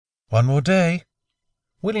One more day.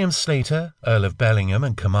 William Slater, Earl of Bellingham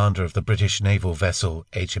and commander of the British naval vessel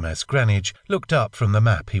HMS Greenwich, looked up from the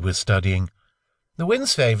map he was studying. The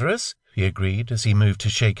winds favour us, he agreed as he moved to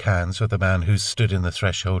shake hands with the man who stood in the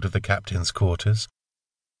threshold of the captain's quarters.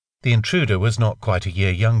 The intruder was not quite a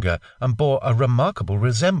year younger and bore a remarkable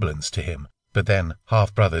resemblance to him, but then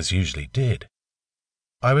half-brothers usually did.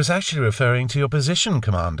 I was actually referring to your position,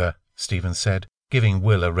 Commander, Stephen said, giving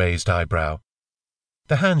Will a raised eyebrow.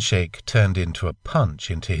 The handshake turned into a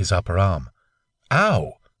punch into his upper arm.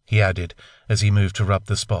 Ow, he added as he moved to rub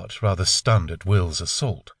the spot, rather stunned at Will's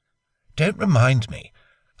assault. Don't remind me.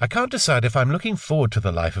 I can't decide if I'm looking forward to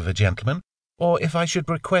the life of a gentleman, or if I should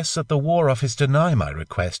request that the War Office deny my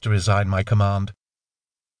request to resign my command.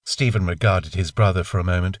 Stephen regarded his brother for a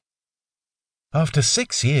moment. After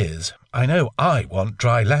 6 years, I know I want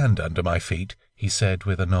dry land under my feet, he said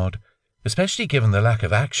with a nod, especially given the lack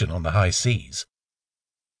of action on the high seas.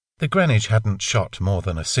 The Greenwich hadn't shot more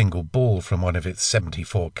than a single ball from one of its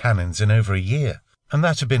 74 cannons in over a year, and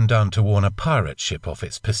that had been done to warn a pirate ship off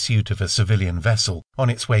its pursuit of a civilian vessel on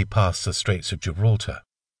its way past the Straits of Gibraltar.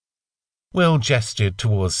 Will gestured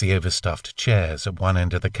towards the overstuffed chairs at one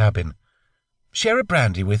end of the cabin. Share a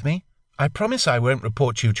brandy with me? I promise I won't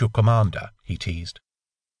report you to your commander, he teased.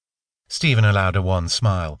 Stephen allowed a wan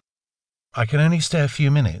smile. I can only stay a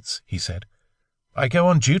few minutes, he said. I go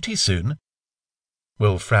on duty soon.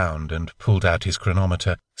 Will frowned and pulled out his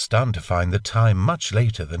chronometer, stunned to find the time much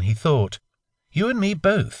later than he thought. You and me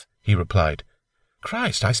both, he replied.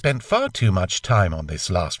 Christ, I spent far too much time on this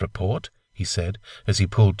last report, he said, as he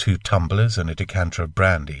pulled 2 tumblers and a decanter of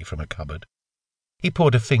brandy from a cupboard. He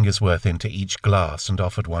poured a finger's worth into each glass and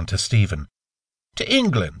offered one to Stephen. To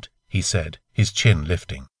England, he said, his chin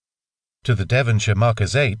lifting. To the Devonshire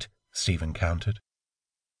Marquisate, Stephen countered.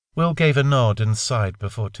 Will gave a nod and sighed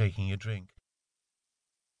before taking a drink.